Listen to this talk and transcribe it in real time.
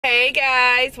Hey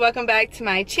guys, welcome back to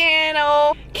my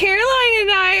channel. Caroline and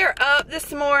I are up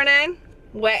this morning,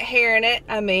 wet hairing it.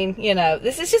 I mean, you know,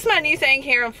 this is just my new thing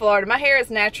here in Florida. My hair is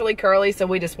naturally curly, so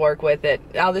we just work with it.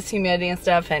 All this humidity and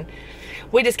stuff, and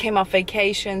we just came off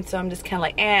vacation, so I'm just kind of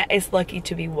like, it's lucky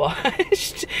to be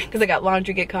washed. Because I got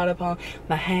laundry get caught up on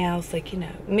my house. Like, you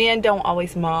know, men don't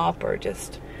always mop or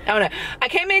just... I don't know. I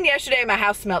came in yesterday and my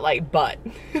house smelled like butt.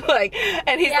 Like,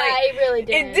 and he's like, it really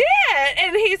did. It did.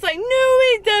 And he's like, no,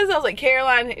 it does. I was like,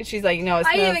 Caroline. And she's like, no, it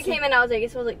smells. I even came in, I was like, it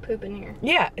smells like poop in here.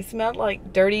 Yeah, it smelled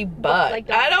like dirty butt.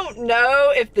 Like I don't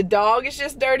know if the dog is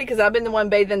just dirty because I've been the one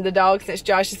bathing the dog since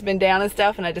Josh has been down and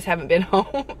stuff, and I just haven't been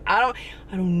home. I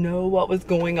don't know what was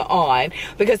going on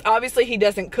because obviously he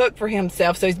doesn't cook for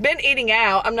himself, so he's been eating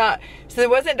out. So there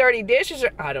wasn't dirty dishes,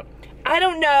 or I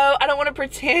don't know. I don't want to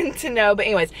pretend to know. But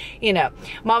anyways, you know,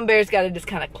 Mom Bear's got to just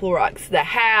kind of Clorox the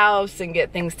house and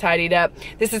get things tidied up.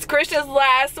 This is Christian's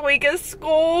last week of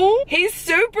school. He's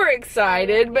super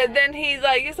excited, but then he's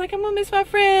like, I'm going to miss my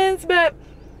friends, but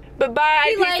bye.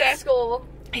 He likes school.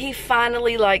 He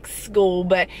finally likes school,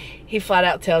 but he flat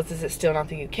out tells us it's still not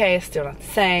the UK. It's still not the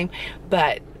same,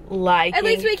 but liking. At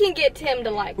least we can get Tim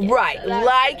to like it. Right. So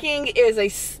liking is a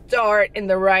start in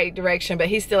the right direction, but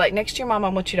he's still like, next year, Mom, I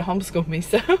want you to homeschool me.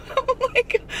 So I'm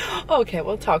like, okay,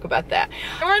 we'll talk about that.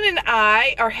 Lauren and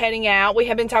I are heading out. We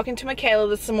have been talking to Michaela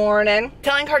this morning,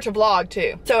 telling her to vlog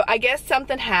too. So I guess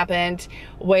something happened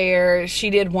where she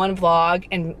did one vlog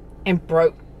and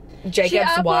broke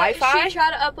Jacob's Wi-Fi. She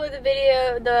tried to upload the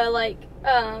video,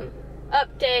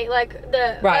 update, like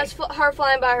her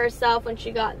flying by herself when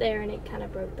she got there, and it kind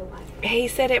of broke the Wi-Fi. He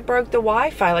said it broke the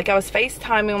Wi-Fi. Like, I was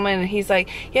FaceTiming him and he's like,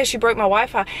 yeah, she broke my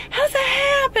Wi-Fi. How does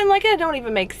that happen? Like, it don't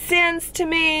even make sense to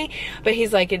me. But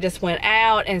he's like, it just went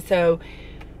out, and so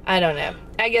I don't know.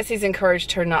 I guess he's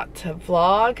encouraged her not to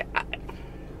vlog.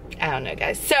 I don't know,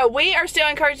 guys. So we are still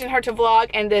encouraging her to vlog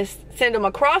and to send them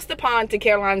across the pond to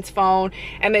Caroline's phone,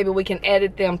 and maybe we can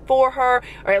edit them for her,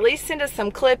 or at least send us some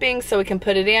clippings so we can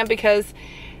put it in, because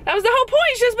that was the whole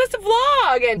point. She was supposed to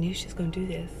vlog, and I knew she was going to do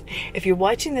this. If you're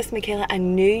watching this, Michaela, I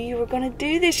knew you were going to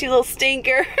do this, you little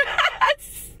stinker.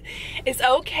 It's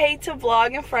okay to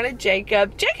vlog in front of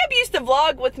Jacob. Jacob used to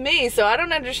vlog with me, so I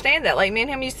don't understand that. Like, me and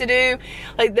him used to do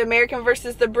like the American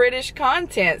versus the British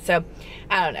content, so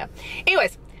I don't know.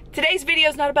 Anyways, today's video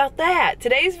is not about that.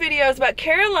 Today's video is about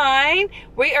Caroline.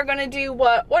 We are going to do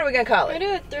what are we going to call it? We're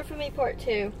going to do a Thrift with Me Part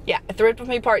 2. Yeah, a Thrift with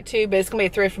Me Part 2, but it's going to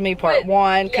be a Thrift with Me Part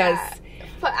 1 because... Yeah.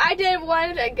 But I did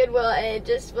one at Goodwill and it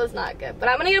just was not good. But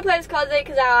I'm going to get a place called today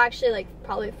because I'll actually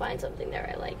probably find something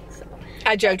there I like. So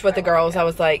I joked with the girls. I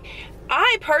was like,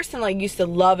 I personally used to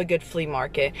love a good flea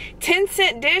market.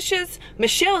 10-cent dishes,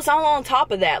 Michelle is all on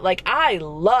top of that. Like, I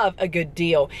love a good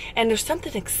deal. And there's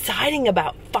something exciting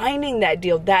about finding that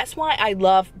deal. That's why I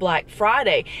love Black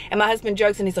Friday. And my husband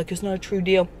jokes and he's like, it's not a true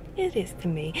deal. It is to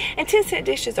me. And 10-cent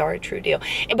dishes are a true deal.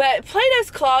 But Plato's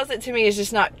Closet to me is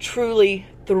just not truly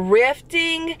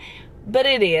thrifting, but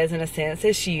it is in a sense.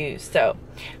 It's used. So,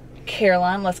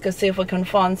 Caroline, let's go see if we can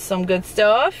find some good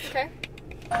stuff. Okay.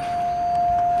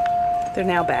 They're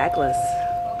now bagless.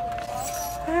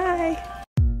 Hi.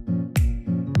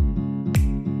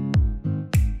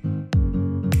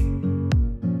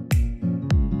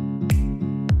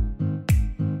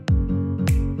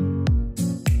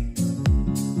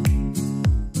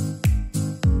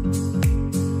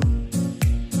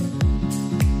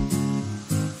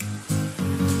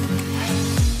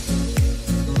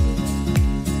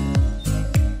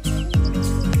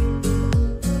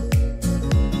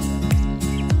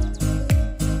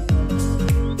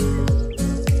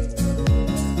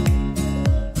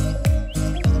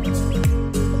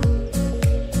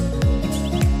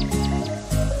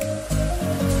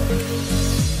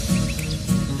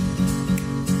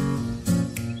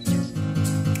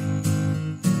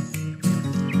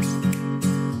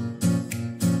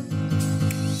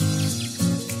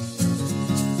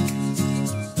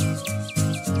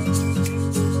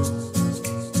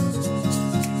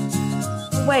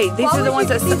 Wait, these are the ones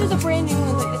these are the brand new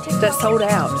ones, like the TikTok that sold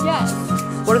out. Yes.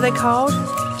 What are they called?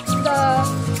 The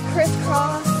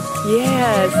crisscross.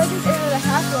 Yes. They're the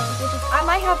half ones. I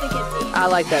might have to get these. I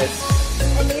like those.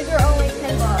 And these are only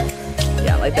 $10.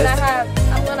 Yeah, I like those. And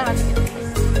I'm gonna have to get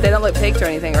these. They don't look picked or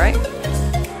anything, right?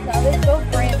 No, they're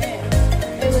both brand new.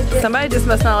 They're legit. Somebody just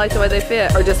must not like the way they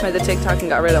fit, or just made the TikTok and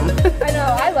got rid of them. I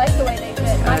know, I like the way they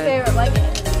fit. My favorite leggings.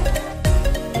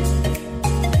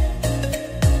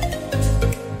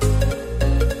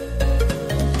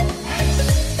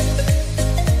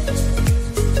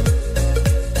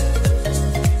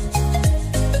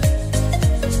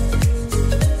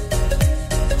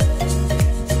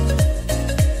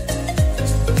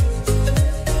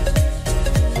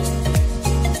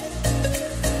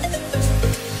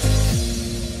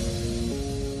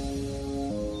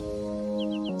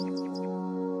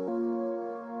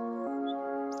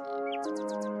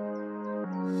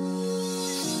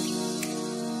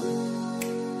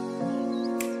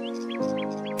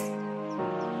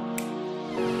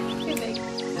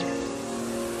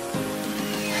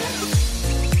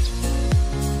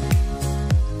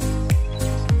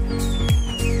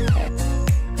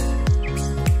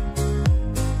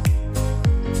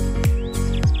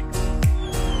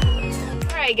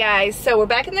 guys, so we're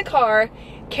back in the car.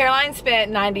 Caroline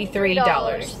spent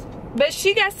 $93. But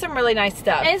she got some really nice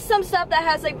stuff. And some stuff that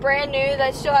has like brand new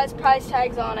that still has price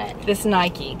tags on it. This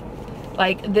Nike.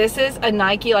 Like, this is a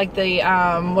Nike, like the,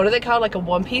 what are they called? Like a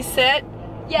one-piece set?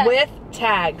 Yeah. With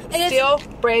tags. Still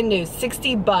brand new.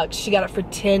 60 bucks. She got it for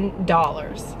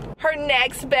 $10. Her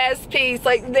next best piece,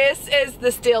 like, this is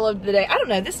the steal of the day. I don't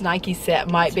know, this Nike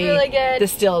set might be really good. The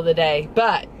steal of the day.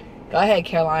 But, go ahead,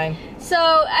 Caroline.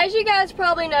 So, as you guys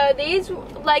probably know, these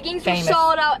leggings were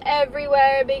sold out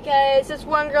everywhere because this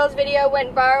one girl's video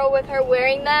went viral with her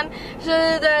wearing them.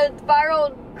 So, the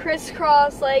viral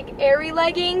crisscross, like, airy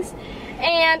leggings.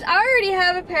 And I already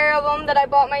have a pair of them that I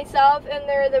bought myself, and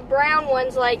they're the brown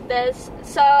ones like this.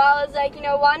 So, I was like, you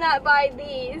know, why not buy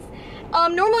these?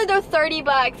 Normally they're 30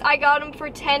 bucks. I got them for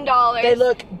 $10. They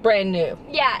look brand new.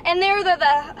 Yeah, and they're the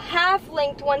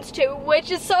half-length ones too,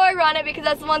 which is so ironic because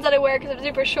that's the ones that I wear because I'm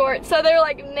super short. So they're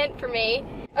like meant for me.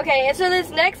 Okay, and so this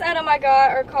next item I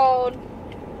got are called,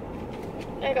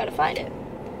 I gotta find it,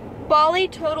 Bali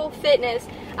Total Fitness.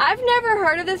 I've never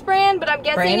heard of this brand, but I'm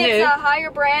guessing it's a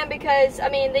higher brand because, I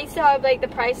mean, they still have like the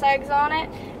price tags on it.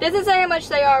 Doesn't say how much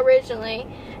they are originally.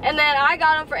 And then I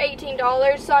got them for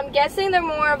 $18, so I'm guessing they're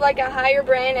more of like a higher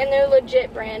brand, and they're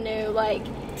legit brand new, like.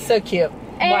 So cute.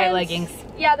 White leggings.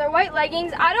 Yeah, they're white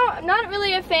leggings. I'm not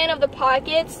really a fan of the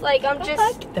pockets. Like, I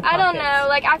don't know.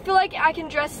 Like, I feel like I can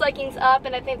dress leggings up,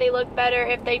 and I think they look better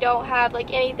if they don't have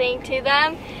like anything to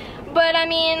them. But I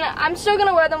mean, I'm still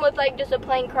gonna wear them with like just a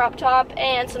plain crop top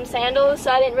and some sandals,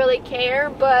 so I didn't really care.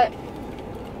 But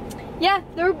yeah,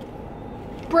 they're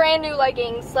brand new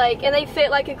leggings, like, and they fit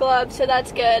like a glove, so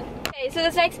that's good. Okay, so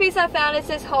this next piece I found is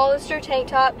this Hollister tank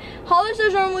top.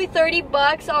 Hollister's normally 30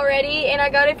 bucks already, and I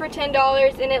got it for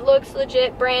 $10, and it looks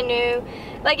legit brand new.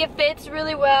 Like, it fits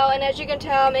really well, and as you can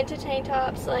tell, I'm into tank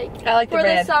tops, like for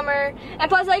the summer. And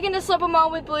plus, I can just slip them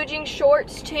on with blue jean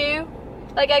shorts too.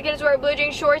 Like, I can just wear blue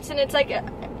jean shorts, and it's like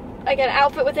an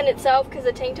outfit within itself because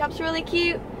the tank top's really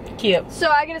cute. So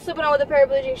I can just slip it on with a pair of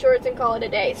blue jean shorts and call it a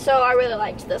day. So I really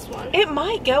liked this one. It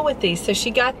might go with these. So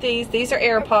she got these. These are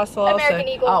Aeropostale. American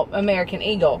Eagle. Oh, American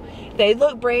Eagle. They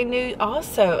look brand new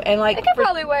also. And like, I could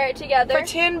probably wear it together. For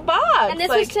 $10. And this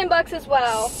was 10 bucks as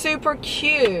well. Super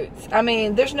cute. I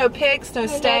mean, there's no picks, no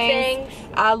stains.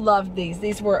 I love these.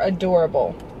 These were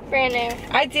adorable. Brand new.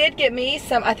 I did get me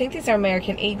some, I think these are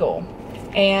American Eagle.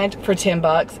 And for 10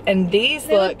 bucks, and these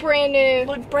look brand new.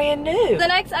 Look brand new. The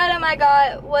next item I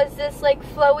got was this like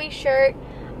flowy shirt.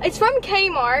 It's from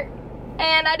Kmart,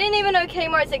 and I didn't even know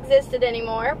Kmart's existed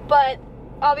anymore, but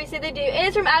obviously they do. And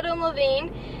it's from Adam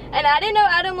Levine, and I didn't know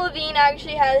Adam Levine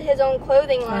actually had his own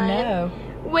clothing line. I know.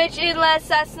 Which, unless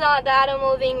that's not the Adam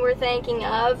Levine we're thinking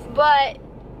of, but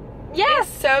yeah. It's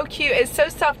so cute. It's so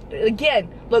soft. Again,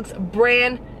 looks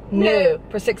brand new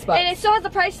for $6. And it still has the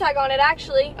price tag on it,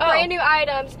 actually. Brand new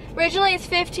items. Originally it's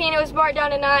 $15, it was marked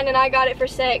down to $9, and I got it for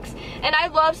 $6. And I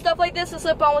love stuff like this to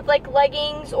slip on with like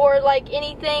leggings or like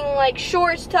anything like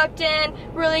shorts tucked in,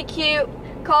 really cute.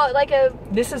 Call it like a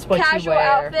casual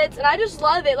outfits, and I just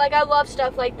love it. Like, I love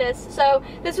stuff like this. So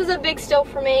this was a big steal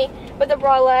for me with the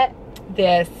bralette.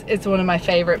 This is one of my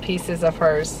favorite pieces of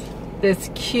hers. This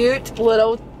cute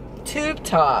little tube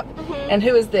top. And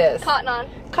who is this? Cotton On.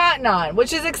 Cotton On,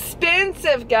 which is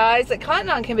expensive, guys. Like, Cotton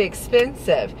On can be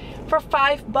expensive for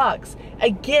 $5.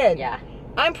 Again,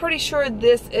 I'm pretty sure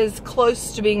this is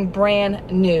close to being brand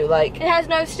new. Like, it has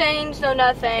no stains, no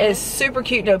nothing. It's super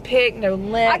cute. No pick, no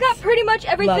lint. I got pretty much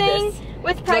everything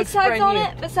with price tags on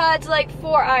it, besides like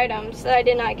 4 items that I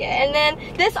did not get. And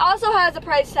then this also has a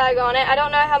price tag on it. I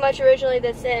don't know how much originally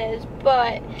this is,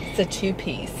 but it's a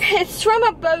 2-piece. It's from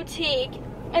a boutique.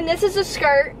 And this is a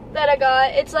skirt that I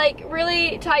got. It's like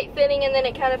really tight fitting, and then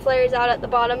it kind of flares out at the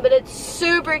bottom, but it's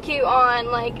super cute on.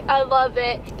 Like, I love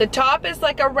it. The top is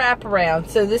like a wraparound,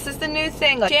 so this is the new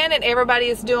thing. Like, Janet, everybody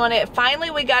is doing it.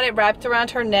 Finally, we got it wrapped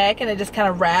around her neck, and it just kind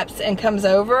of wraps and comes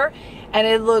over. And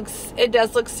it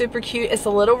does look super cute. It's a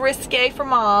little risque for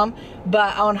mom,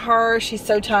 but on her, she's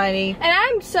so tiny. And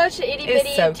I'm such an itty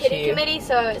bitty titty committee,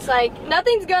 so it's like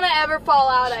nothing's gonna ever fall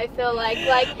out, I feel like.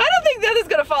 I don't think nothing's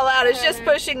gonna fall out. It's just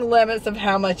pushing limits of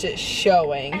how much it's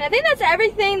showing. And I think that's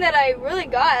everything that I really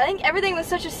got. I think everything was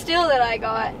such a steal that I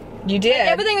got. You did. Like,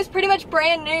 everything was pretty much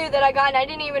brand new that I got, and I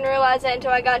didn't even realize that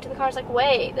until I got into the car. I was like,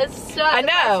 wait, this still has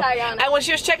the price tag on it. And when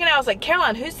she was checking out, I was like,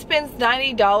 Caroline, who spends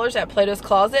 $90 at Plato's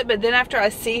Closet? But then after I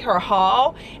see her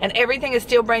haul, and everything is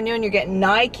still brand new, and you're getting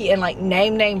Nike and like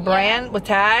name brand with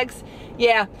tags,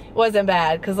 Yeah, wasn't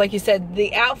bad. Because like you said,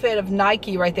 the outfit of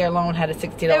Nike right there alone had a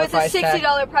 $60 It was price a $60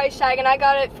 tag. price tag, and I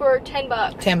got it for $10.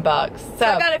 $10. So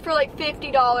I got it for like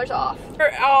 $50 off.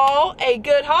 For all a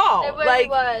good haul. It really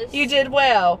was. You did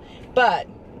well. But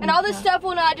and all this stuff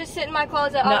will not just sit in my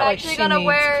closet. I'm like actually she gonna needs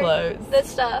wear clothes. this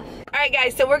stuff. Alright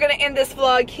guys, so we're going to end this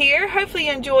vlog here. Hopefully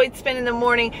you enjoyed spending the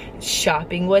morning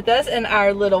shopping with us in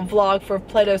our little vlog for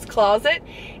Plato's Closet.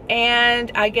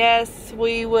 And I guess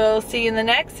we will see you in the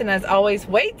next. And as always,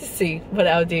 wait to see what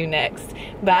I'll do next.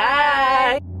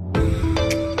 Bye.